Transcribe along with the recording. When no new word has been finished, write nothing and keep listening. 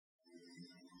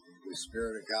the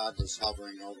Spirit of God was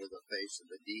hovering over the face of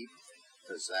the deep,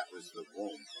 because that was the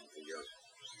womb of the earth.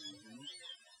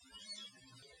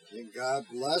 And God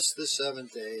blessed the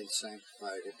seventh day and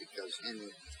sanctified it, because in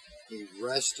it he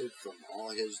rested from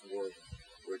all his work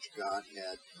which God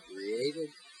had created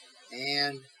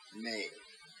and made.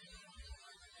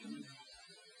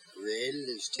 Created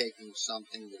is taking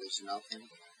something that is nothing,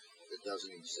 that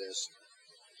doesn't exist,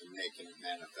 and making it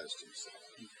manifest himself.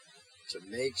 To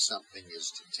make something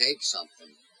is to take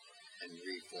something and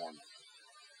reform it.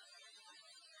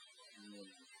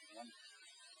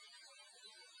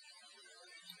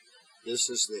 This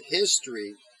is the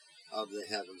history of the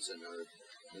heavens and earth,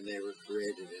 when they were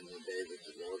created in the day that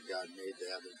the Lord God made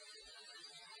the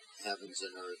heavens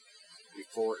and earth.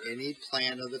 Before any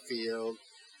plant of the field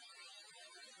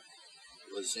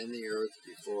was in the earth,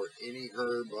 before any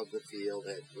herb of the field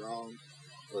had grown,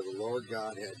 for the Lord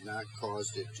God had not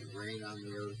caused it to rain on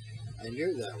the earth. I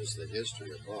knew that was the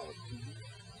history above.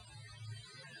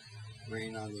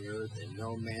 Rain on the earth, and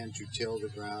no man to till the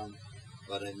ground,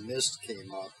 but a mist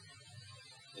came up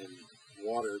and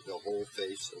watered the whole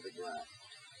face of the ground.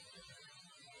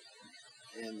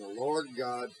 And the Lord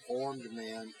God formed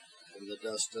man from the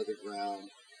dust of the ground,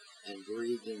 and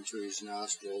breathed into his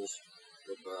nostrils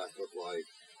the breath of life,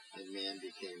 and man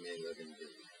became a living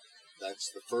being.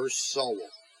 That's the first soul,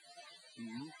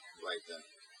 right there.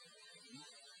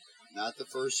 Not the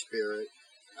first spirit,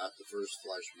 not the first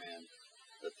flesh man,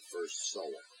 but the first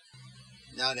soul.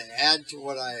 Now, to add to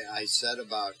what I said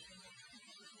about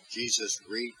Jesus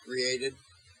recreated,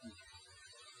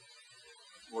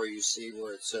 where you see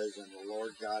where it says, and the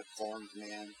Lord God formed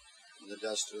man from the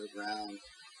dust of the ground,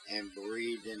 and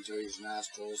breathed into his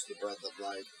nostrils the breath of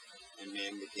life, and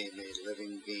man became a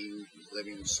living being,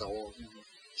 living soul.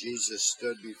 Jesus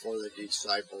stood before the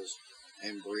disciples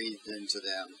and breathed into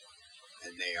them,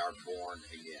 and they are born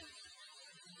again.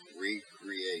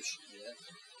 Recreation.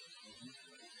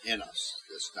 In us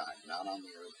this time, not on the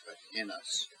earth, but in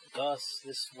us. Thus,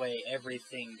 this way,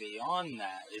 everything beyond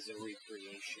that is a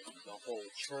recreation. The whole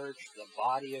church, the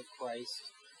body of Christ,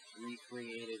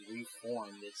 recreated,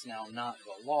 reformed. It's now not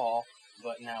the law,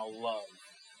 but now love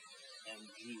and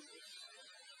Jesus.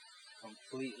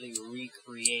 Completely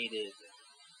recreated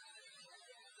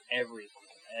everything.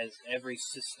 As every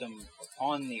system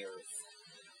upon the earth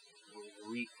was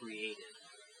recreated.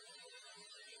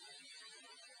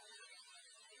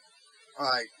 All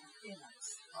right.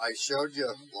 I showed you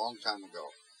a long time ago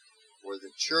where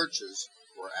the churches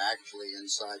were actually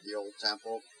inside the old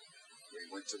temple.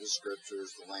 We went to the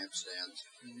scriptures, the lampstands.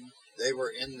 They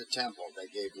were in the temple. They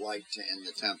gave light to in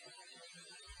the temple.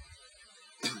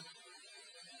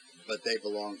 But they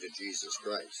belonged to Jesus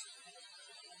Christ,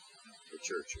 the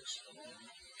churches.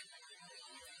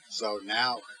 So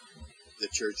now the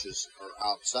churches are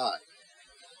outside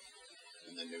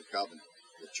in the new covenant.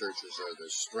 The churches are the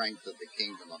strength of the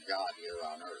kingdom of God here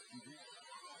on earth.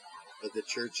 But the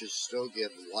churches still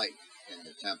give light in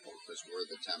the temple, because we're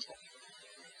the temple.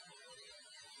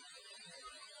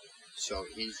 So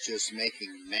he's just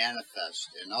making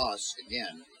manifest in us,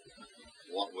 again,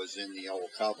 what was in the old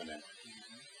covenant,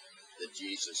 that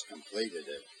Jesus completed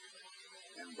it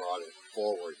and brought it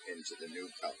forward into the new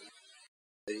covenant.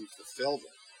 He fulfilled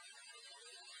it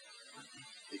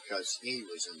because he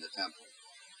was in the temple.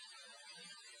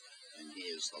 And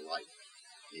he is the light.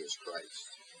 He is Christ.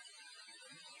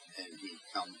 And he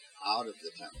come out of the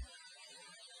temple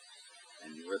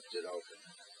and ripped it open.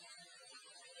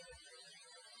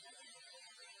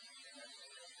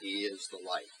 He is the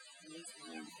light.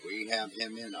 And if we have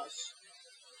him in us,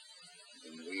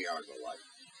 then we are the light.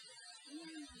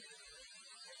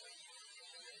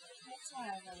 That's why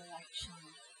I really like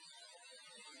shine.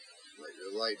 Let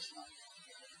your light shine.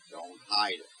 Don't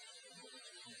hide it.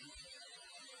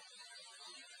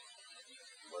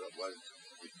 What,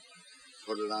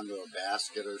 put it under a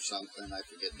basket or something. I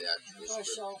forget the actual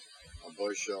Bushel. A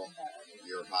bushel.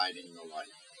 You're hiding the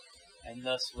light. And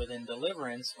thus, within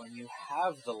deliverance, when you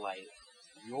have the light,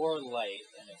 your light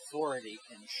and authority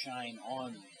can shine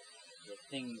on the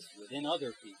things within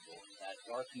other people,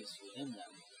 that darkness within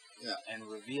them,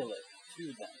 and reveal it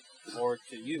to them or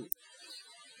to you.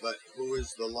 But who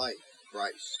is the light?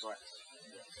 Christ. Christ.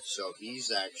 So he's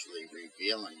actually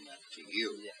revealing that to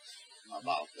you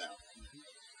about them.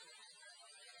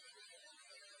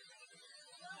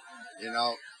 You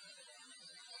know,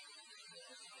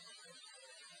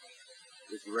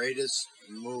 the greatest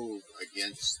move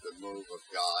against the move of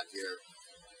God here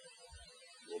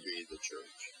will be the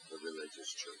church, the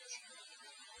religious church.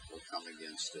 Will come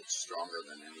against it stronger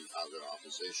than any other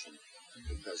opposition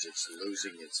because it's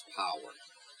losing its power.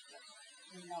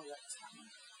 We know what's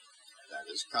coming. That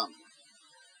is coming.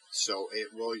 So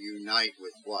it will unite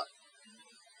with what?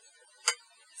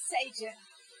 Satan.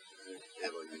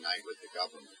 It will unite with the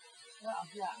government. Well,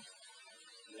 yeah.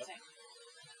 Yep.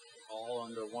 All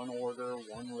under one order,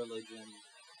 one religion,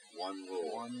 One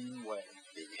rule. one way.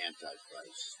 The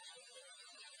Antichrist.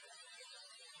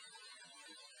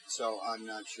 So I'm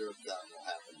not sure if that will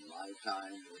happen in my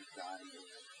time, your time,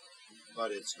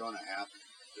 but it's going to happen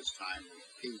because time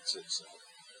repeats itself.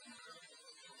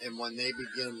 And when they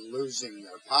begin losing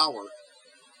their power,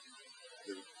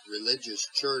 the religious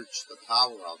church, the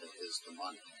power of it is the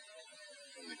money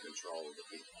and the control of the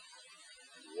people.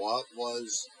 What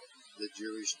was the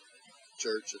Jewish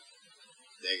church?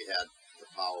 They had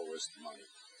the power was the money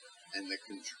and the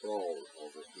control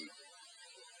over people.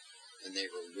 And they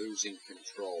were losing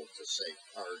control to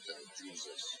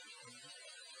Jesus.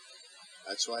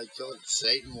 That's why I told you,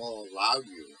 Satan will allow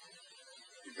you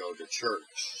to go to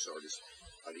church, so to speak,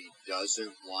 but he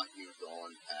doesn't want you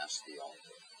going past the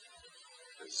altar,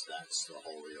 because that's the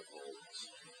Holy of Holies.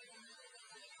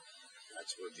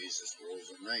 That's where Jesus rules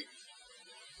and reigns,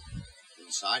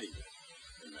 inside of you,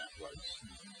 in that place.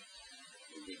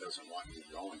 And he doesn't want you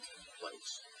going to that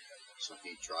place, so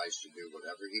he tries to do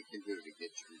whatever he can do to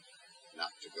get you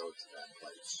not to go to that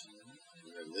place.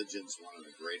 And religion's one of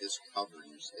the greatest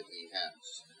coverings that he has.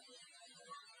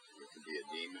 It could be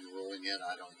a demon ruling it,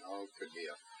 I don't know. It could be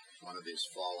one of his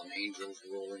fallen angels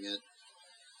ruling it.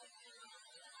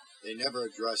 They never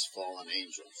address fallen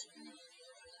angels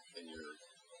in your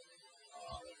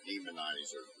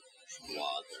demonizer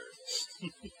squad there.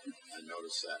 I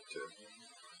noticed that too.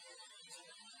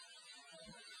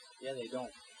 Yeah, they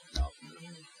don't. No.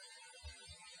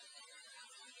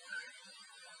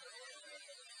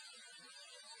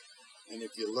 And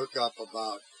if you look up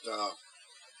about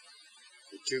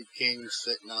the two kings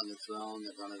sitting on the throne,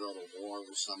 they're going to go to war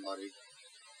with somebody.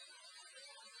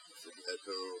 I forget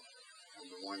who. And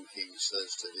the one king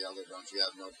says to the other, don't you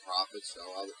have no prophets? No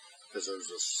other, because there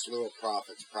was a slew of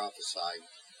prophets prophesied,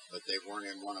 but they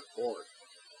weren't in one accord.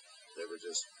 They were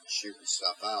just shooting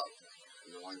stuff out.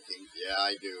 And the one king, yeah,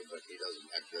 I do, but he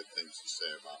doesn't have good things to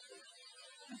say about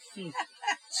me.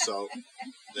 So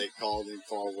they called him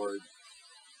forward.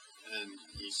 And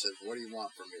he said, what do you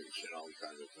want from me? You know,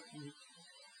 kind of thing.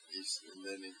 And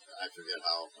then I forget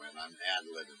how it went. I'm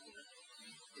ad-libbing it.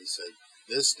 He said,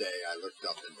 this day I looked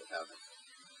up into heaven,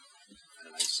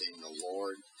 and I seen the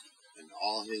Lord and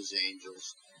all his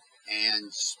angels and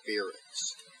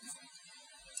spirits.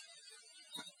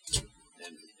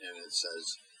 And it says,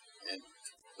 and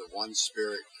the one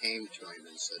spirit came to him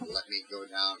and said, let me go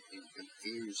down and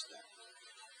confuse them,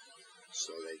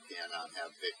 so they cannot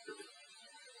have victory.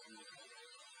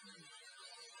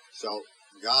 So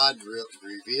God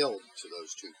revealed to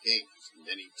those two kings, and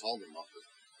then he told them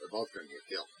they're both going to get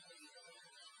killed.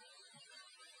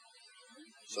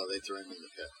 So they threw him in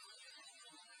the pit.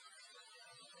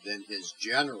 Then his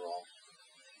general,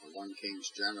 the one king's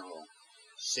general,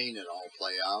 seen it all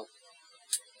play out,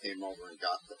 came over and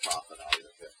got the prophet out of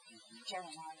the pit.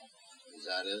 Jeremiah. Is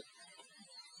that it?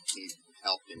 He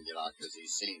helped him get out because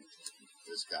he's seen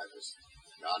this guy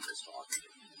God was talking to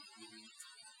him.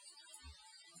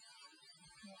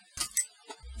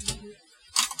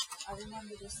 I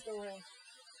remember the story.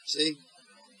 See?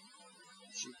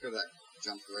 She could have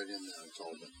jumped right in there and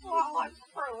told him. Well, I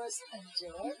prefer listening to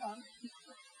it.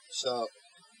 So,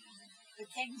 The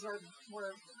kings were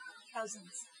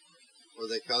cousins. were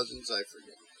they cousins? I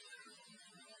forget.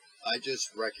 I just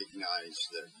recognized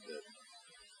that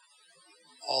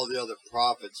all the other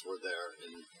prophets were there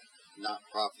and not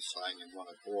prophesying in one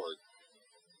accord.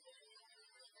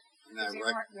 And They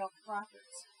weren't real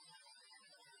prophets.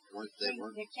 They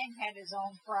weren't. The king had his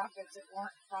own prophets that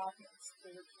weren't prophets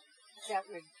that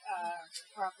would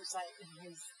prophesy in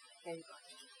his favor.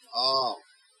 Oh.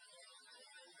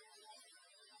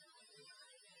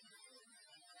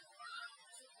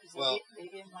 Well, they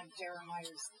didn't like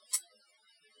Jeremiah's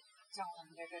telling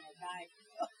them they're going to die.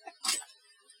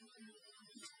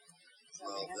 So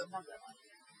well, they had another one.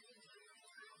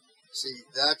 See,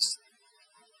 that's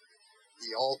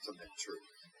the ultimate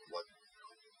truth, what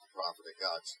the prophet of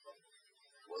God spoke.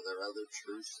 Were there other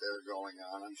truths there going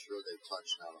on? I'm sure they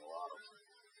touched on a lot of them.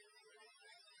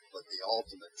 But the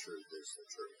ultimate truth is the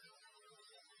truth.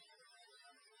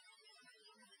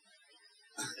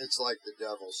 It's like the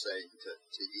devil saying to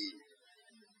Eve,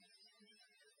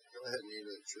 go ahead and eat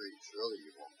of the tree. Surely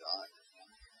you won't die.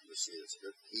 You see, it's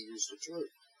good. He used the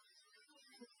truth.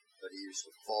 But he used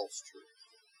a false truth.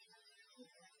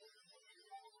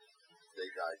 They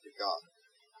died to God.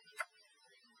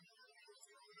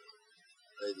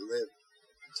 They lived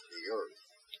to the earth.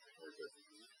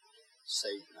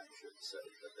 Satan, I should say,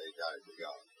 but they died to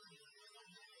God.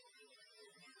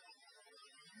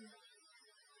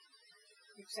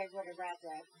 Which they would have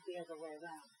rather the other way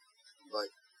around. But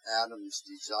Adam's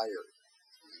desire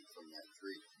to eat from that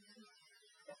tree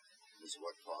is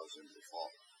what caused him to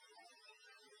fall.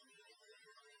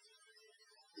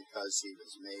 Because he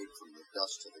was made from the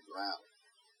dust of the ground,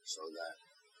 so that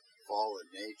fallen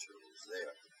nature was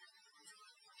there.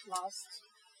 Lost.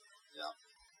 Yeah.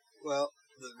 Well,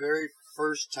 the very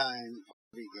first time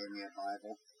he gave me a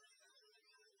Bible,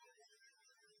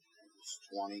 I was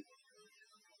 20,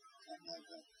 something like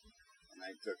that. And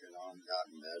I took it on, got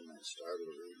in bed, and I started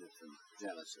reading it from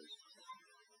Genesis.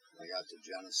 I got to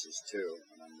Genesis 2,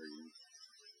 and I'm reading.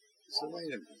 So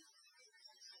wait a minute.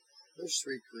 There's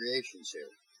 3 creations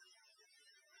here.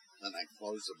 Then I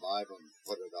closed the Bible and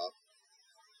put it up,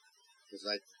 because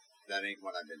that ain't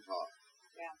what I've been taught.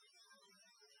 Yeah.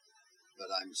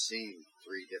 But I'm seeing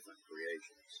 3 different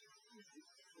creations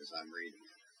as I'm reading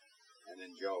it. And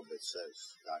in Job it says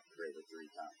God created 3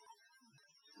 times.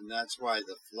 And that's why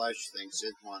the flesh thinks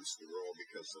it wants to rule,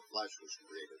 because the flesh was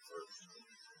created first.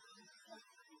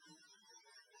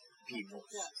 People.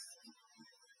 Yes.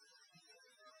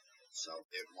 So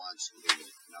it wants to be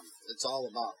number. It's all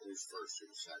about who's first,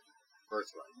 who's second.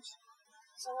 Birthrights.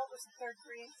 So what was the third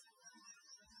creation?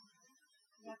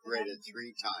 He created 3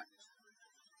 times.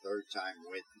 Third time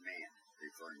with man,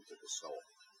 referring to the soul.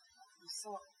 The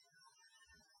soul.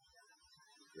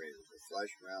 He created the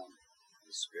flesh realm,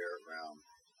 the spirit realm,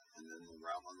 and then the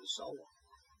realm of the soul.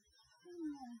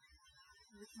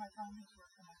 Which my phone is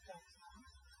working like that.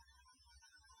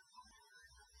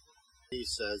 He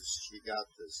says she got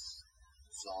this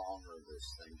song or this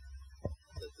thing,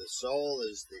 that the soul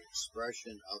is the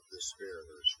expression of the spirit,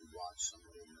 or she watched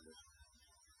somebody in it.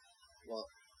 Well,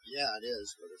 yeah, it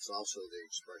is, but it's also the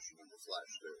expression of the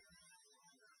flesh, too.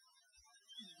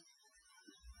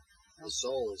 The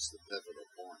soul is the pivotal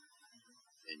point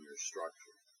in your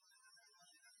structure.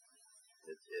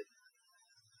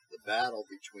 The battle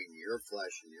between your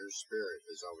flesh and your spirit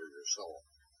is over your soul.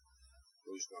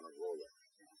 Who's going to rule it?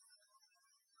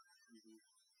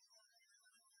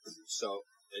 So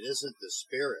it isn't the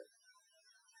spirit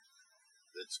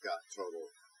that's got total,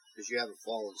 because you have a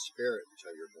fallen spirit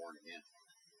until you're born again.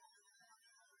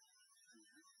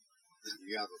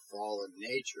 You have a fallen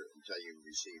nature until you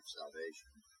receive salvation.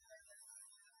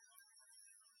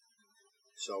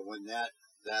 So when that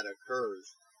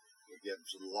occurs, it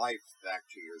gives life back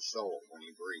to your soul when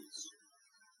he breathes.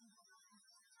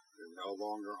 You're no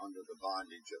longer under the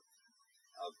bondage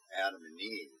of Adam and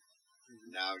Eve.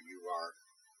 Now you are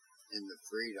in the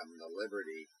freedom, the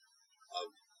liberty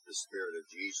of the Spirit of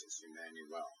Jesus,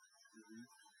 Emmanuel.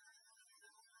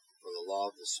 For the law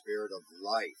of the Spirit of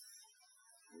life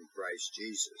in Christ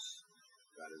Jesus,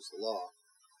 that is the law,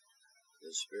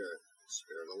 the Spirit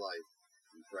of life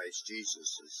in Christ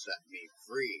Jesus has set me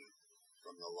free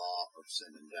from the law of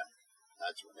sin and death.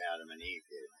 That's what Adam and Eve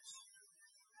gave us,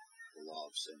 the law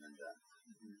of sin and death.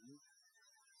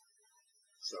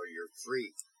 So you're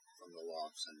free from the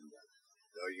law of sin and death.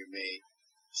 Though you may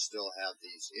still have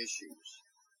these issues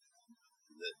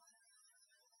that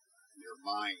your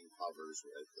mind covers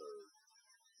with or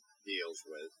deals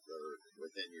with, or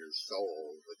within your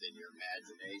soul, within your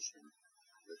imagination,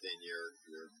 within your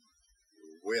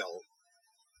will.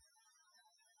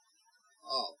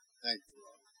 Oh, thank you,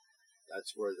 Lord.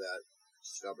 That's where that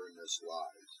stubbornness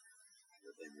lies,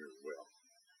 within your will.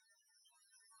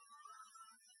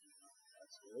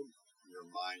 That's good. Your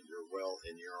mind, your will,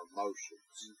 and your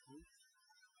emotions.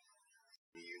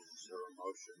 She uses her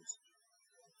emotions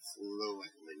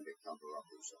fluently to cover up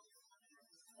herself.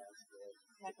 That's good.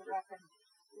 Like a weapon.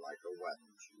 Like a weapon.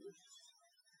 She uses.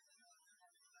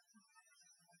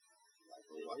 Like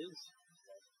a weapon.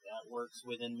 That works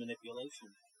within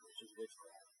manipulation, which is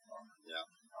witchcraft. Yeah.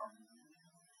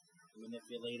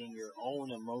 Manipulating your own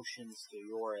emotions to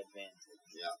your advantage.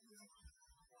 Yeah.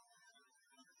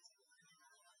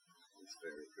 It's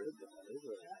very good, though. That is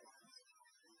very good.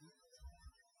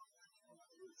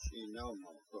 She know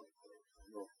no.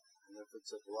 And if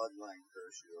it's a bloodline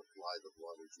curse, you apply the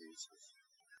blood of Jesus.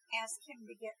 Ask him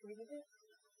to get rid of it?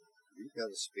 You've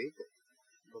got to speak it.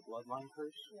 The bloodline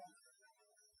curse? Yeah.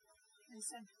 And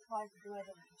said apply the blood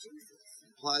of Jesus.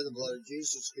 Apply the blood of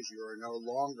Jesus, because you are no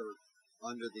longer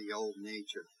under the old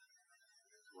nature.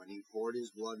 When he poured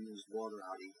his blood and his water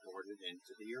out, he poured it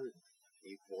into the earth.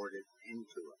 He poured it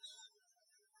into us.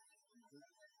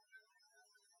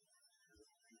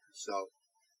 So,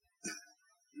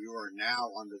 you are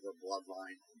now under the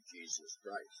bloodline of Jesus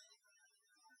Christ.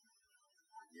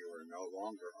 You are no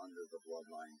longer under the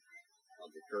bloodline of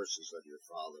the curses of your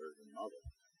father and mother.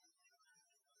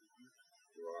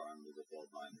 You are under the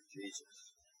bloodline of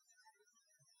Jesus.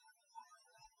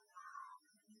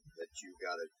 But you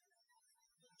got to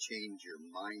change your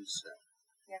mindset.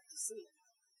 You have to see it.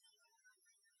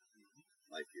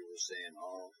 Like you were saying,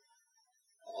 all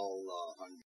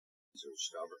Hungarians are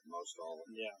stubborn, most all of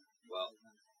them. Yeah. Well,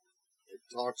 it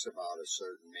talks about a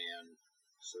certain man,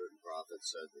 certain prophet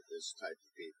said that this type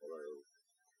of people are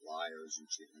liars and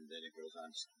shit, and then it goes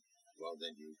on, well,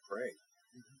 then you pray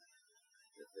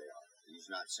if they are.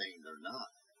 He's not saying they're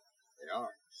not. They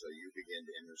are. So you begin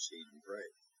to intercede and pray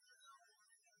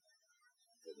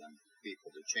for them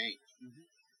people to change.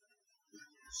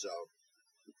 So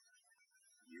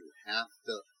you have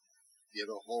to get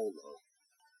a hold of,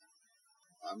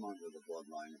 I'm under the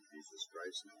bloodline of Jesus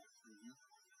Christ now.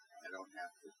 I don't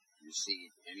have to receive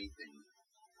anything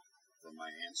from my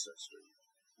ancestry.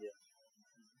 Yeah.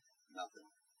 Nothing.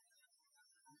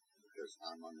 Because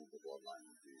I'm under the bloodline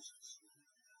of Jesus.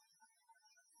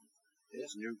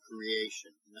 His new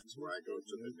creation. That's where I go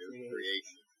to the new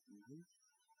creation.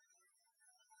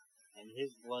 And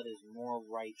his blood is more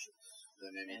righteous.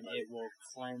 Than And anybody. it will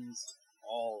cleanse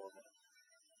all of it.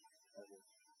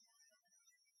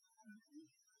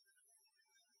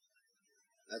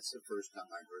 That's the first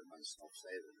time I heard myself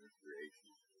say the new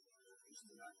creation. Was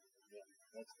tonight.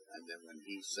 And then when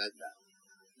he said that,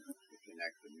 it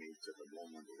connected me to the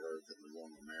womb of the earth and the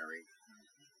womb of Mary.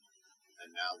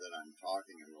 And now that I'm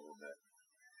talking a little bit,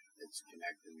 it's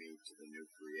connected me to the new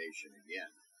creation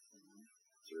again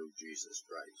through Jesus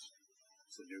Christ.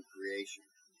 It's a new creation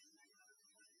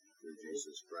through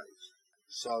Jesus Christ.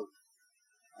 So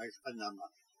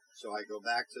I go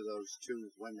back to those two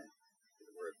women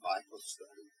that were at Bible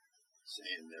study,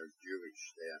 saying they're Jewish,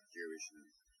 they have Jewish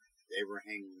names. They were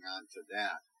hanging on to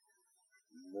that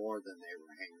more than they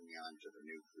were hanging on to the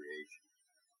new creation.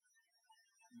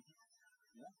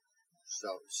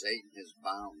 So Satan is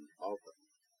bound both of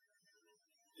them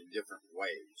in different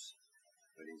ways,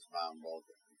 but he's bound both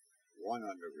of them. One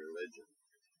under religion,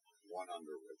 one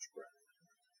under witchcraft,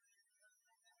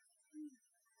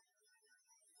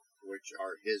 which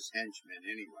are his henchmen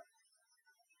anyway,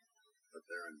 but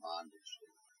they're in bondage.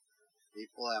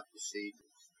 People have to see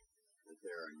this, that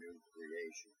they're a new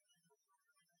creation.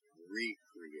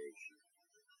 Recreation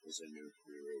is a new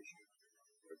creation.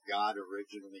 What God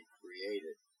originally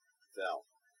created fell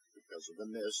because of the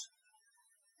mist,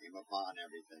 came upon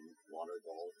everything, watered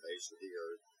the whole face of the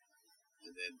earth,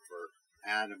 and then for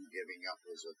Adam giving up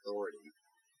his authority,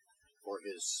 for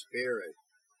his spirit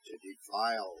to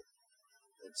defile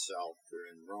itself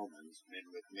through in Romans, men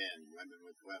with men, women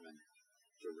with women,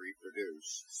 to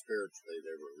reproduce. Spiritually,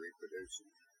 they were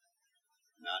reproducing.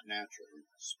 Not naturally,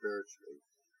 spiritually.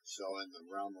 So in the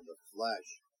realm of the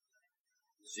flesh,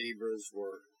 zebras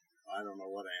were, I don't know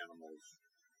what animals,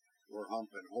 were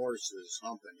humping horses,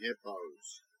 humping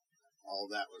hippos. All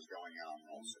that was going on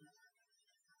also.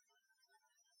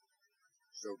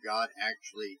 So God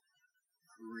actually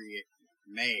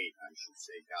made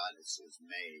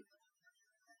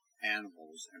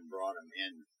animals and brought them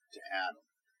in to Adam.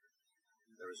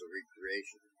 There was a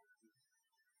recreation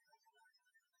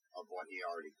of what he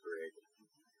already created.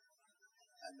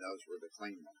 And those were the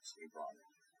clean ones he brought in.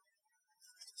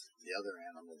 The other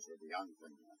animals were the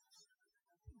unclean ones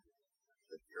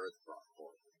that the earth brought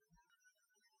forth.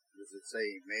 Does it say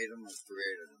he made them or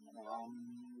created them?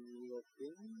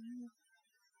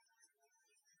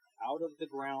 Out of the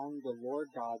ground the Lord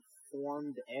God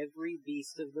formed every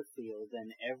beast of the field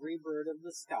and every bird of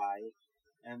the sky,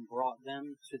 and brought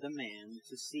them to the man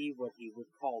to see what he would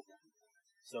call them.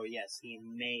 So yes, he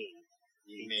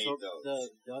took those. the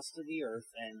dust of the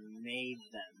earth and made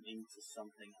them into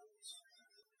something else.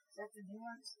 Is that the new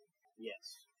ones?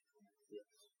 Yes.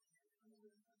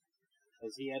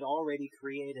 Because he had already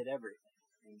created everything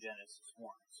in Genesis 1.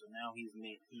 So now he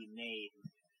made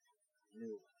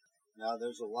new ones. Now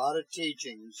there's a lot of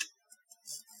teachings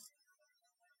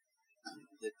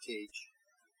that teach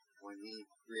when he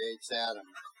creates Adam,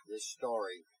 this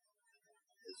story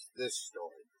is this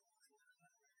story.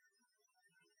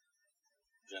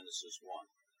 Genesis 1.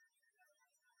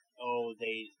 Oh,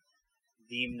 they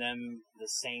deem them the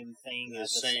same thing The at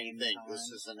the same thing. time?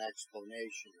 This is an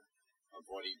explanation of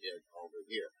what he did over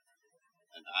here.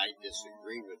 And I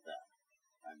disagree with that.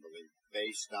 I believe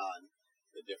based on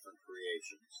the different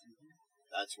creations.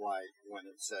 That's why when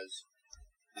it says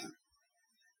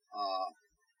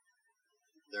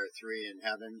there are three in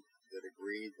heaven that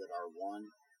agree that are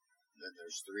one, then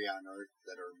there's three on earth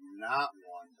that are not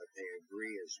one, but they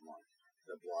agree as one.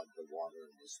 The blood, the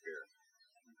water, and the spirit.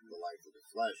 The life of the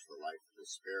flesh, the life of the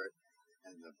spirit,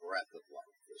 and the breath of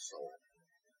life, the soul.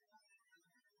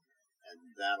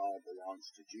 And that all belongs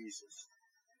to Jesus,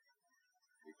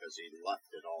 because he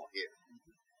left it all here.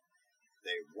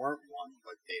 They weren't one,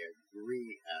 but they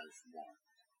agree as one,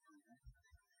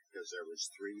 because there was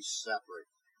three separate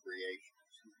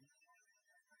creations.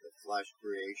 The flesh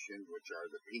creation, which are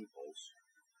the peoples,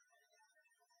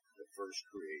 the first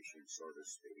creation, so to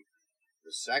speak.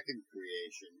 The second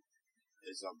creation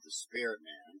is of the spirit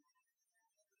man,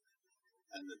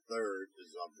 and the third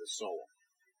is of the soul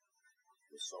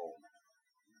man.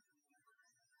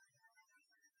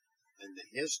 And the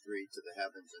history to the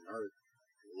heavens and earth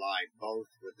lie both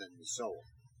within the soul,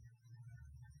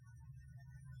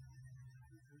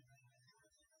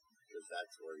 because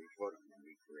that's where he put them when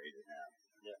he created Adam.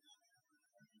 Yes.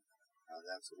 Now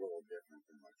that's a little different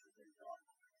than what you've been taught.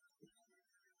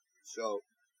 So,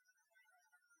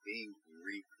 being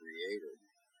recreated,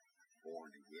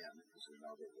 born again, is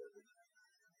another word.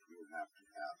 You have to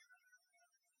have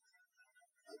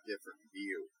a different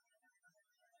view.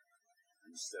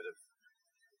 Instead of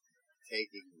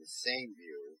taking the same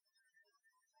view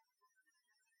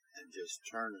and just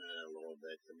turning it a little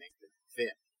bit to make it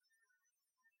fit.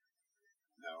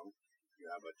 No, you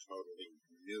have a totally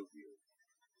new view.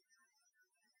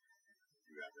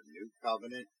 You have a new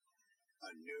covenant,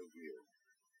 a new view.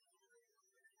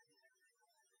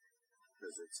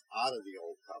 Because it's out of the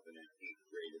old covenant he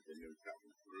created the new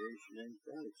covenant, creation in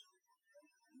Christ.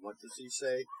 What does he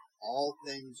say? All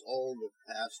things old have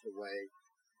passed away,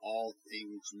 all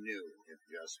things new have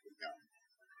just begun,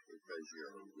 because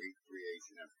you're a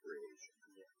recreation of creation.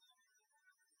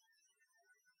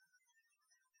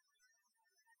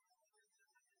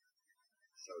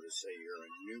 So to say you're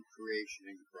a new creation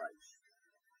in Christ,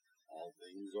 all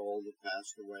things old have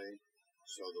passed away,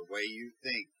 so the way you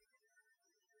think,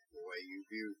 the way you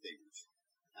view things,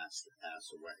 has to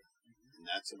pass away. And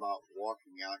that's about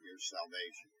walking out your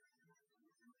salvation.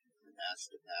 It has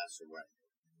to pass away.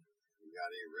 You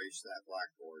got to erase that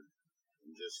blackboard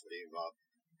and just leave up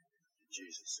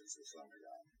Jesus is the Son of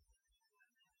God.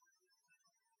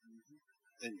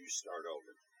 Then you start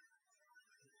over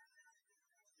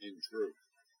in truth.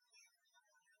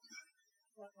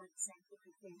 What was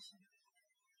sanctification?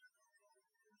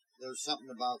 There's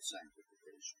something about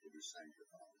sanctification to be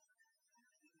sanctified.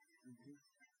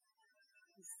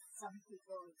 Some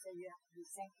people would say you have to be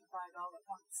sanctified all at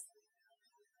once.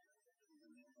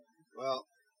 Well,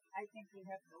 I think you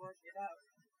have to work it out.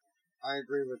 I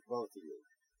agree with both of you.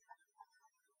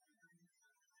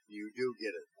 You do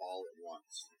get it all at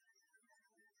once.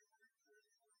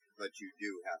 But you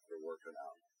do have to work it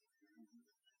out.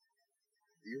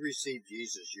 You received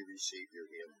Jesus, you received your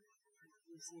healing.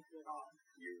 You received it all.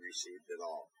 You received it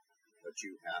all. But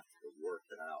you have to work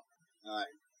it out.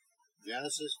 Alright,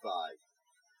 Genesis 5.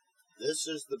 This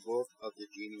is the book of the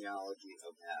genealogy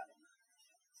of Adam.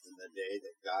 In the day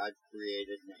that God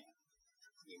created man,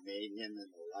 he made him in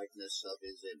the likeness of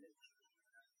his image,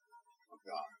 of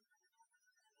God.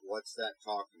 What's that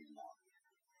talking about?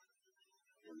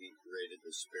 When he created the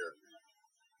spirit man.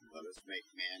 Let us make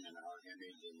man in our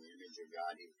image, in the image of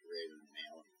God he created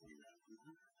male and female.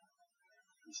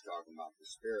 He's talking about the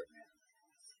spirit man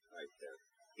right there.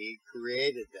 He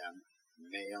created them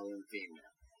male and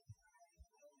female.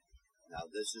 Now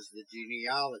this is the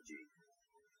genealogy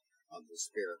of the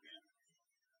spirit man.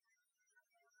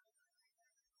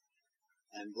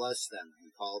 And blessed them,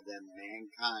 and called them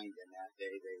mankind, and that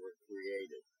day they were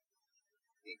created.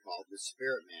 He called the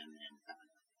spirit man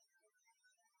mankind.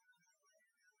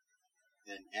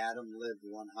 And Adam lived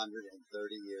 130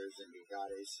 years, and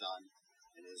begot a son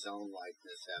in his own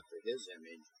likeness after his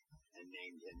image, and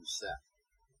named him Seth.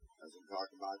 Doesn't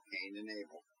talk about Cain and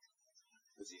Abel,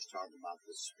 because he's talking about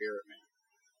the spirit man.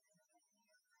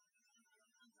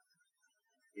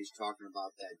 He's talking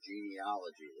about that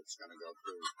genealogy that's going to go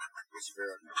through the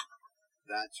spirit man.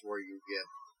 That's where you get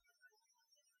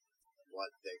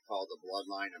what they call the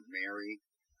bloodline of Mary.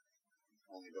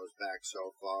 Only goes back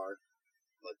so far.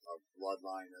 But the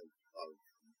bloodline of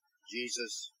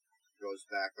Jesus goes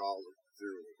back all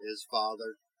through his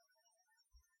father.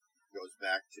 Goes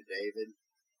back to David.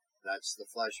 That's the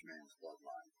flesh man's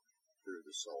bloodline through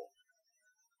the soul.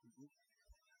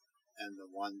 And the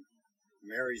one,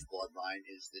 Mary's bloodline,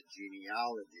 is the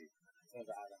genealogy Of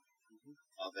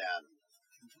Adam.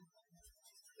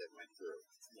 That went through.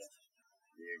 Yeah.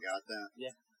 You got that?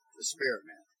 Yeah. The spirit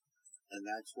man. And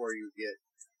that's where you get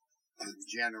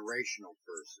generational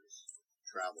curses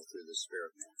travel through the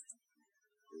spirit man.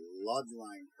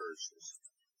 Bloodline curses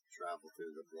travel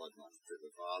through the bloodline, through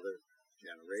the father.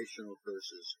 Generational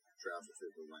curses travel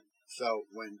through the line. So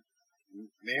when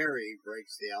Mary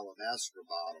breaks the alabaster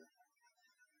bottle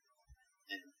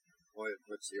and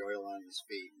puts the oil on his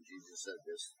feet, and Jesus said,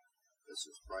 "This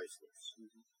is priceless,"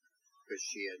 because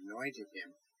she anointed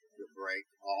him to break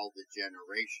all the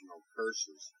generational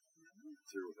curses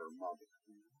through her mother,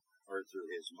 or through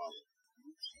his mother,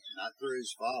 not through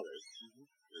his father,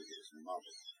 through his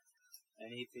mother.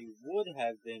 And if he would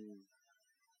have been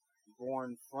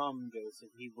born from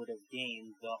Joseph, he would have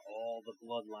gained all the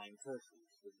bloodline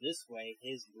curses. But this way,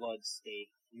 his blood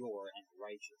stayed pure and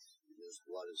righteous. His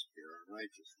blood is pure and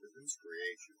righteous because it's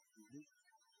creation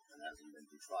and hasn't been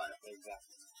defiled.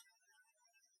 Exactly.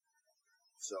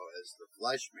 So as the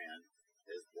flesh man,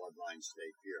 his bloodline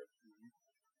stayed pure.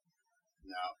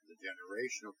 Now, the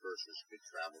generational curses could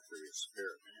travel through his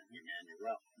spirit man,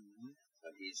 Emmanuel.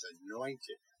 But he's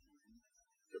anointed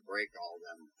to break all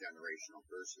them generational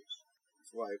curses.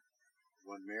 That's why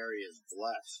when Mary is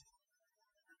blessed,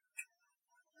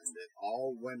 and that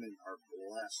all women are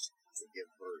blessed to give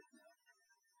birth now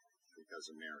because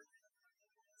of Mary.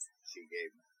 She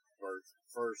gave birth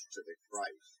first to the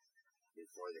Christ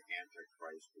before the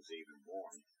Antichrist was even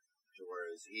born, to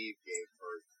whereas Eve gave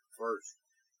birth first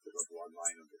to the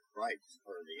bloodline of the Christ,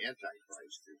 or the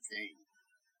Antichrist through Cain.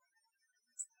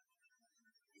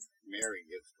 Mary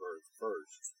gives birth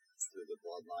first through the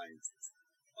bloodline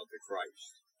of the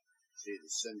Christ. See, the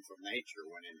sinful nature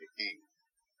went into Cain,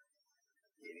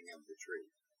 eating of the tree,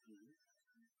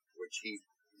 which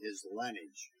his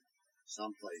lineage,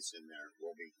 someplace in there,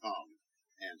 will become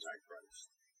Antichrist.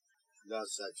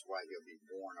 Thus, that's why he'll be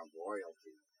born of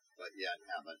royalty, but yet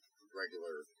have a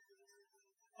regular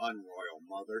unroyal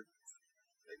mother,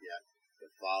 but yet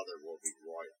the father will be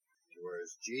royal.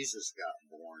 Whereas Jesus got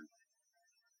born,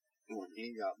 when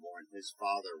he got born, his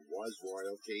father was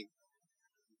royalty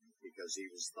because he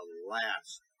was the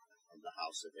last of the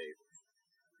house of David.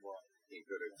 He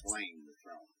could have claimed the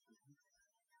throne,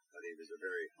 but he was a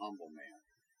very humble man,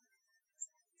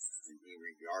 and he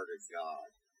regarded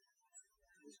God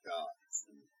as God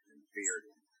and feared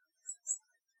him.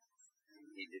 And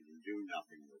he didn't do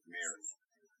nothing with Mary.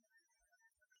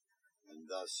 And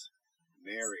thus,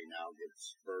 Mary now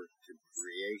gives birth to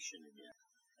creation again.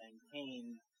 And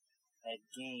Cain had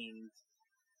gained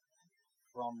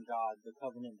from God the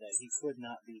covenant that he could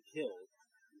not be killed.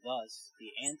 Thus,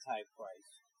 the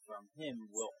Antichrist from him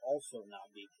will also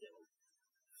not be killed.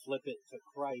 Flip it to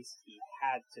Christ, he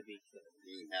had to be killed.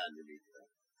 He had to be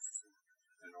killed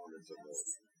in order to live.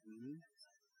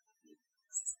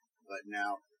 But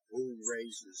now, who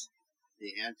raises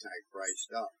the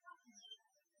Antichrist up?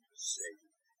 Satan.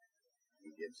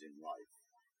 He gives him life.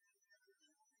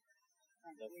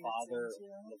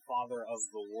 The father of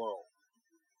the world.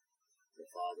 The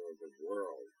father of the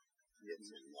world gives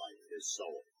him life, his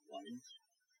soul, life.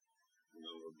 And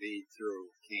it will be through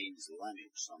Cain's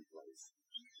lineage someplace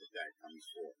that comes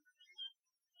forth.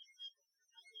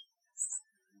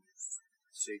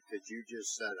 See, because you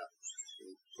just set up,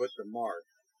 you put the mark.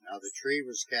 Now the tree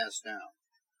was cast down.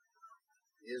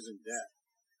 He isn't dead.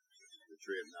 The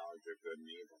tree of knowledge of good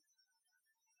and evil.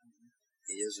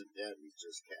 He isn't dead. He's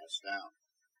just cast down.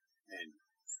 And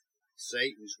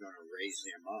Satan's going to raise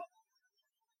him up.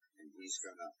 And he's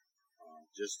going to,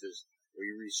 just as we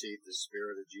receive the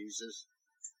Spirit of Jesus,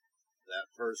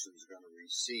 that person's going to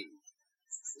receive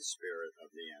the spirit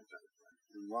of the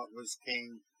Antichrist. And what was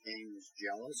Cain? Cain was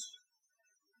jealous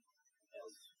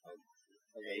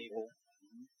of Abel.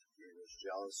 He was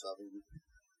jealous of him.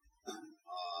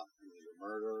 He was a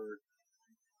murderer.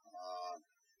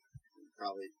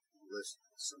 Probably list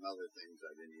some other things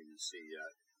I didn't even see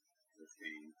yet with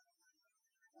Cain.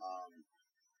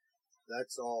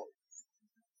 That's all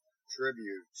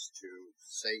tributes to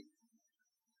Satan.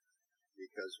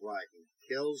 Because why? He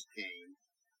kills Cain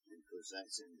and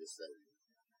presents him to Satan.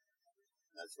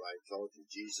 That's why I told you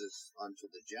Jesus unto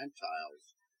the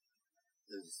Gentiles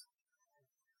is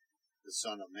the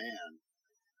Son of Man.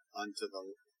 Unto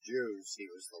the Jews he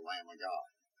was the Lamb of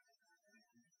God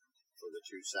for the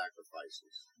two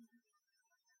sacrifices.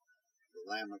 The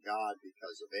Lamb of God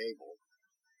because of Abel.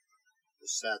 The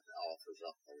Seth offers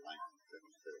up the lamb too.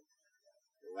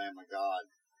 The Lamb of God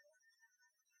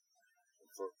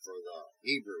for the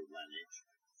Hebrew lineage,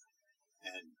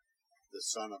 and the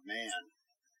Son of Man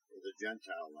for the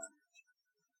Gentile lineage,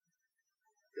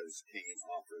 because Cain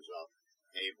offers up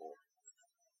Abel.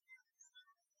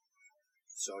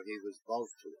 So he was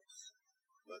both to us,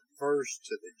 but first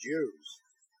to the Jews,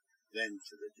 then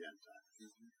to the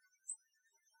Gentiles,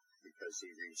 because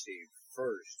he received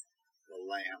first the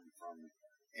lamb from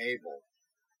Abel,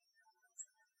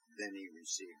 then he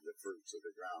received the fruits of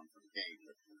the ground from Cain,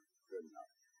 which were good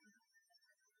enough.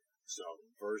 So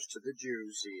first to the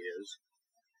Jews he is,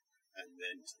 and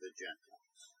then to the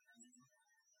Gentiles.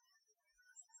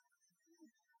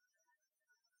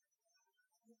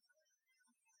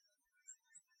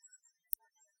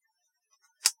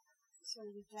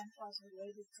 So the Gentiles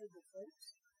related to the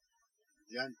first?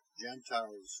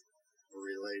 Gentiles are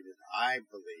related, I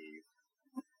believe,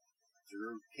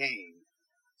 through Cain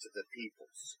to the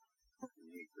peoples.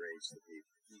 And he creates the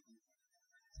peoples.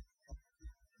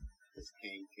 Because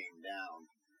Cain came down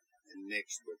and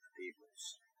mixed with the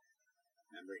peoples.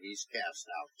 Remember, he's cast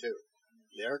out too.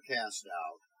 They're cast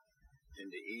out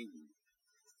into Eden,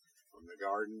 from the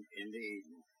garden into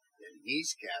Eden. Then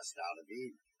he's cast out of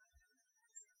Eden.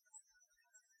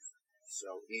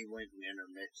 So he went and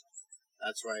intermixed.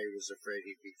 That's why he was afraid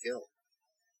he'd be killed,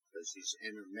 because he's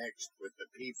intermixed with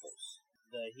the peoples.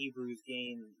 The Hebrews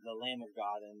gained the Lamb of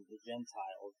God and the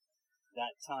Gentiles.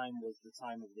 That time was the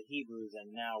time of the Hebrews,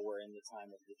 and now we're in the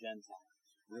time of the Gentiles.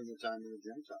 We're in the time of the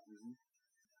Gentiles. Mm-hmm.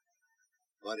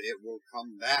 But it will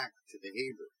come back to the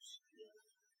Hebrews.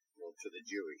 Well, to the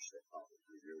Jewish, they call it,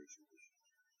 the Jewish.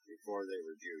 Before they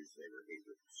were Jews, they were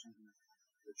Hebrews. Mm-hmm.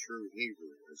 The true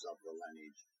Hebrew is of the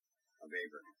lineage of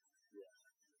Abraham. Yes.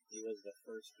 He was the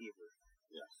first Hebrew.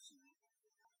 Yes.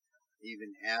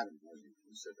 Even Adam wasn't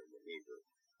considered a Hebrew.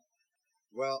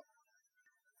 Well,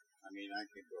 I mean, I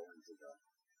could go into the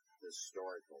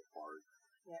historical part.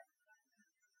 Yeah.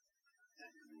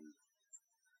 And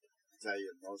tell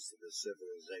you most of the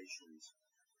civilizations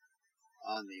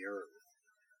on the earth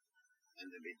in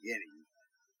the beginning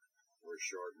were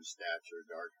short in stature,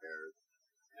 dark-haired,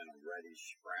 and a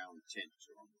reddish brown tint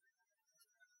to them.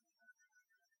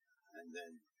 And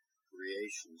then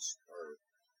creations, or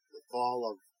the fall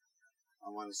of,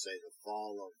 I want to say the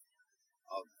fall of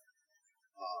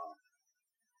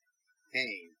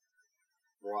Cain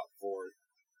brought forth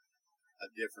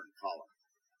a different color.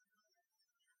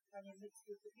 And he mixed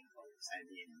with the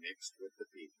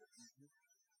peoples. Mm-hmm.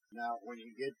 Now, when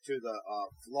you get to the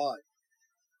flood,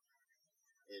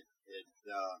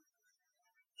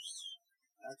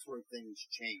 that's where things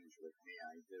change with me.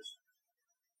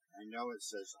 I know it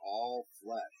says all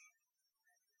flesh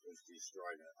was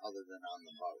destroyed other than on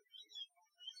the boat.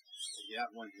 But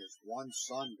yet when his one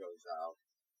son goes out,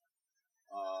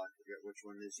 I forget which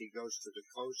one it is, he goes to the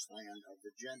coastland of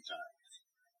the Gentiles.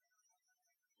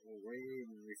 Well, what are you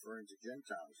even referring to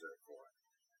Gentiles there for?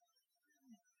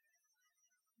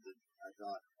 I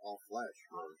thought all flesh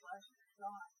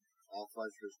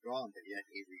was gone, but yet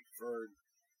he referred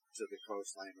to the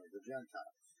coastland of the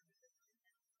Gentiles.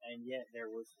 And yet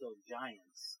there were still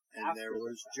giants. And there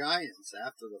was giants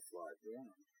after the flood.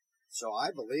 Yeah. So I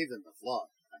believe in the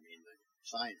flood. I mean, the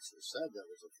science has said there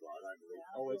was a flood. I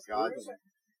believe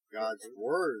God's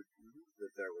word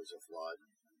that there was a flood.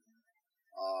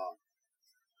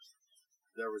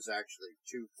 There was actually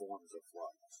two forms of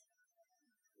floods.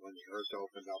 When the earth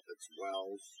opened up its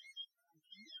wells,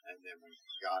 and then when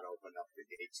God opened up the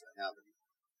gates of heaven,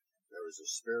 there was a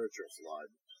spiritual flood,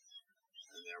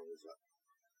 and there was a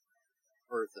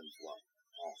earthen flood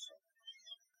also.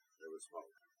 There was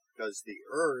both. Because the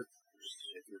earth,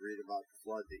 if you read about the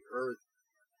flood, the earth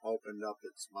opened up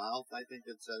its mouth, I think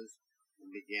it says,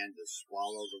 and began to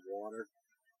swallow the water.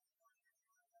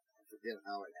 I forget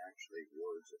how it actually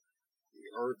words it.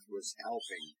 The earth was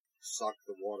helping suck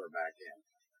the water back in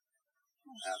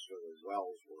after the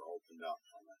wells were opened up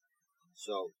from it.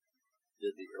 So,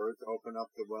 did the earth open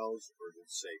up the wells, or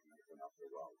did Satan open up the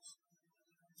wells?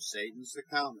 Satan's the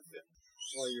counterfeit.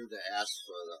 Well, you're to ask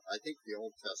for I think the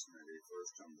Old Testament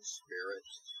refers to him as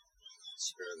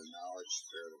spirit of knowledge,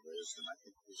 spirit of wisdom. I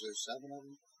think, is there 7 of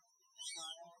them?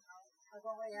 I've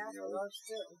only asked for those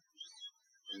 2.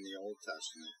 In the Old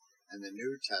Testament. And the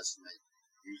New Testament,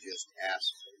 you just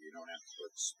ask for it. You don't have to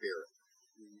put spirit.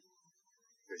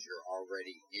 Because you're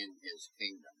already in his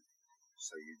kingdom.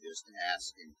 So you just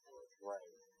ask him for it.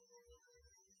 Right.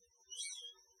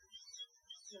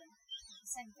 Yeah.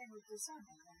 The same thing with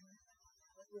discernment.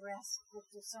 What you ask with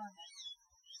discernment,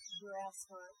 you ask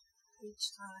for it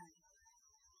each time.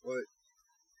 Well,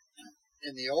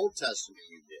 in the Old Testament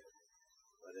you did.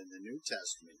 But in the New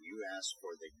Testament you ask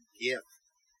for the gift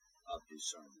of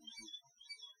discernment.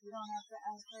 You don't have to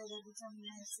ask for it every time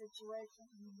you're in a situation.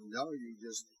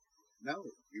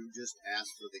 You just ask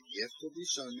for the gift of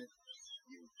discernment.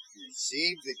 You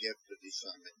receive the gift of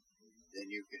discernment, then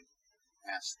you can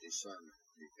ask discernment.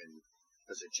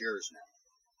 Because it's yours now.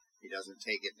 He doesn't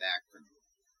take it back from you.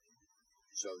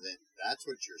 So then that's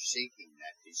what you're seeking,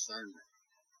 that discernment.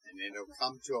 And it'll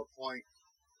come to a point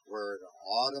where it'll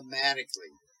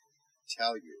automatically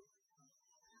tell you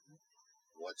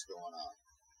what's going on.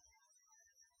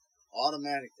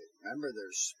 Automatically. Remember,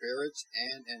 there's spirits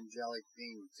and angelic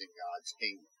beings in God's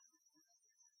kingdom.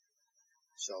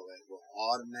 So it will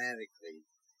automatically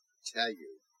tell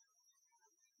you,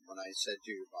 when I said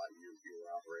to you about you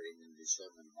were operating in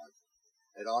discernment,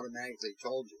 it automatically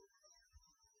told you.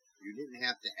 You didn't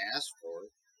have to ask for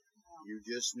it. You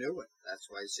just knew it. That's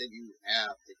why I said you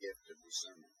have the gift of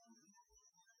discernment.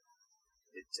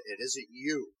 It isn't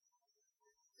you.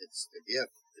 It's the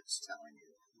gift that's telling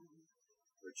you.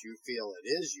 But you feel it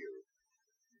is you,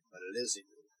 but it isn't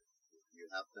you. You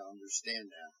have to understand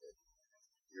that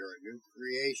you're a new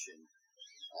creation.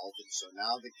 So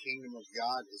now the kingdom of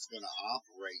God is going to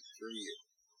operate through you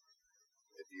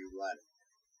if you let it.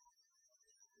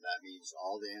 That means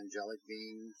all the angelic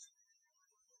beings,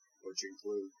 which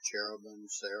include cherubim,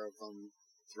 seraphim,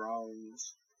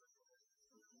 thrones.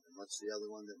 And what's the other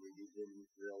one that we didn't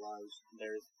realize?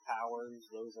 There's powers.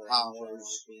 Those are powers,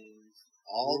 angelic beings.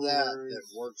 all Rulers. that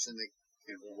works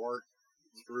can work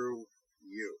through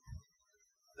you.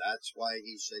 That's why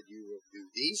he said you will do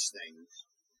these things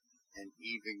and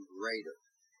even greater.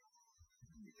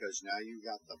 Because now you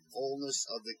got the fullness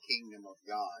of the kingdom of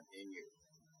God in you.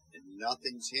 And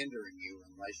nothing's hindering you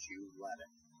unless you let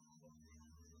it.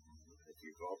 If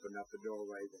you've opened up a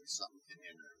doorway, then something can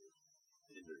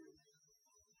hinder you.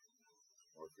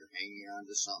 Or if you're hanging on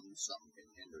to something, something can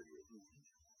hinder you.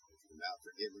 If you're not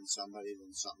forgiving somebody,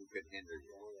 then something could hinder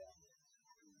you.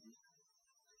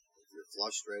 If you're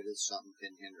frustrated, something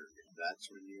can hinder you. That's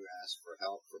when you ask for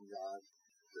help from God.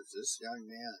 Because this young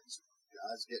man,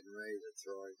 God's getting ready to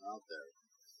throw him out there.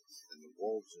 And the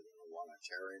wolves are going to want to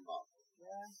tear him up.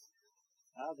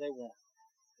 Yeah. Oh, they won't.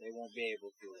 They won't be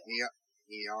able to.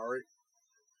 He already.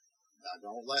 Now,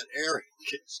 don't let Eric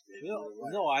get in your way.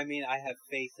 No, I mean, I have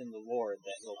faith in the Lord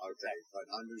that he'll protect. Okay, but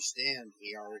understand,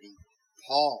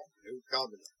 Paul, New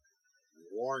Covenant,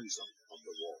 warns them of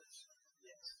the wolves.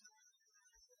 Yes.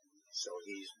 So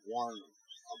he's warned them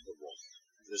of the wolves.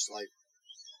 Just like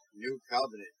New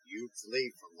Covenant, you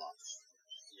flee from lust.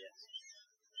 Yes.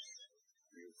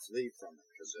 You flee from it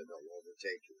because it'll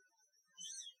overtake you.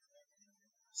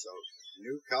 So,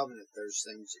 New Covenant, there's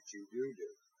things that you do,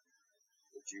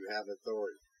 that you have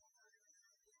authority,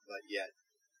 but yet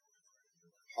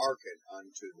hearken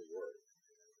unto the word.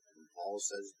 And Paul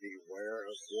says, beware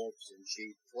of wolves in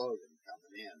sheep clothing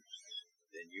coming in.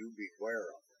 Then you beware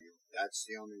of them. That's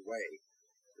the only way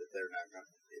that they're not going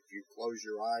to. If you close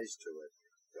your eyes to it,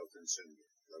 they'll consume you.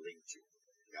 They'll eat you.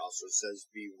 He also says,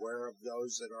 beware of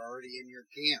those that are already in your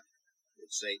camp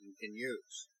that Satan can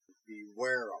use.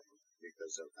 Beware of them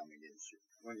because they'll come against you.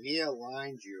 When he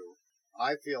aligned you,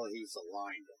 I feel he's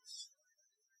aligned us.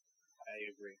 I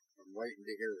agree. I'm waiting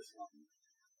to hear something.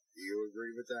 Do you agree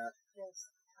with that?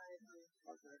 Yes, I agree.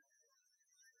 Okay.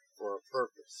 For a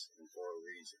purpose and for a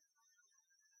reason.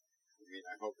 I mean,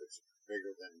 I hope it's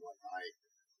bigger than what I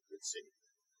could see.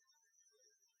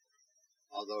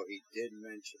 Although he did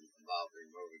mention about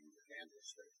removing the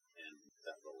candlestick and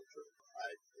that little truth.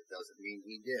 It doesn't mean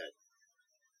he did.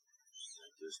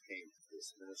 It just came.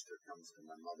 This minister comes to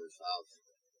my mother's house.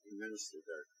 He ministered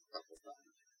there a couple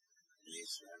times. And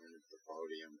he's standing at the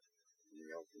podium. And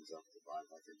he opens up the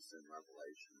Bible. I think it's in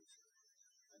Revelations.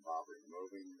 About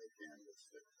removing the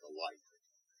candlestick, the light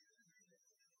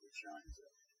that shines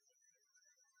up.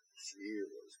 She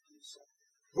was concerned.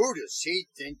 Who does he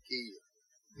think he is?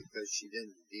 Because she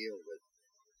didn't deal with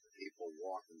people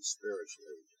walking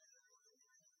spiritually.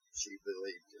 She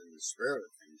believed in the spirit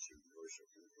of things. She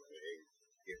worshiped and prayed,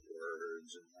 get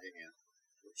words and lay hands.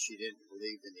 But she didn't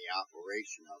believe in the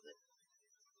operation of it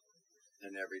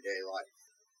in everyday life.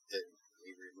 Then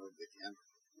he removed the candle.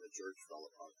 The church fell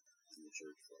apart. And the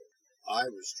church fell apart.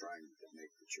 I was trying to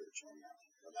make the church hang out,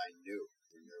 but I knew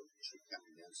she'd come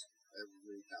against it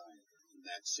every time. And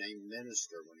that same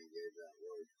minister, when he gave that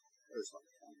word, there's like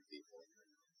 20 people in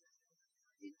there.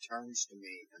 He turns to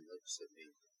me and looks at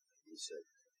me. He said,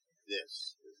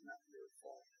 "This is not your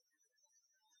fault."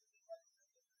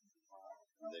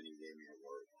 And then he gave me a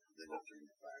word. Then he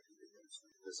turned it back against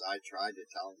me. Because I tried to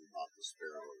tell him about the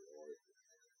Spirit of the Lord.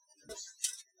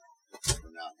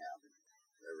 We're not having it.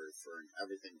 They're referring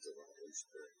everything to the Holy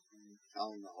Spirit.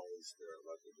 Telling the Holy Spirit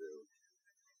what to do.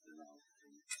 You know.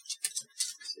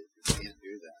 I said, you can't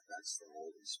do that. That's the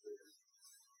Holy Spirit.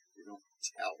 You don't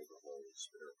tell the Holy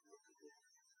Spirit what to do.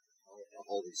 The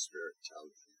Holy Spirit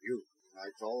tells you. And I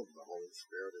told him the Holy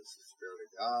Spirit is the Spirit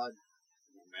of God.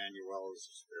 And Emmanuel is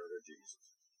the Spirit of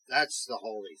Jesus. That's the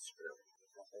Holy Spirit.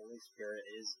 The Holy Spirit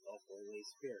is the Holy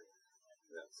Spirit.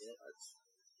 Yes,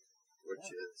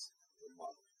 which is the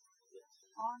mother.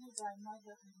 Honor thy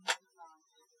mother and thy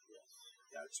father. Yes.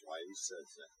 That's why he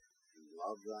says that. and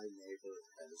love thy neighbor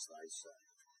as thyself,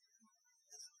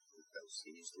 because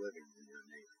he's living in your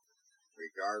neighbor,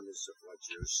 regardless of what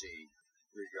you're seeing,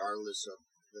 regardless of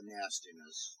the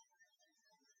nastiness.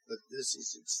 But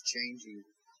it's changing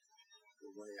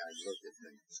the way I look at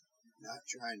things, not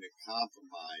trying to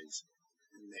compromise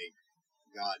and make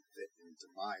God fit into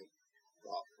my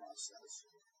thought process,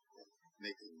 but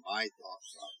making my thought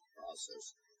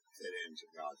process fit into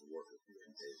God's Word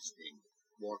and His kingdom,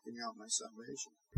 walking out my salvation.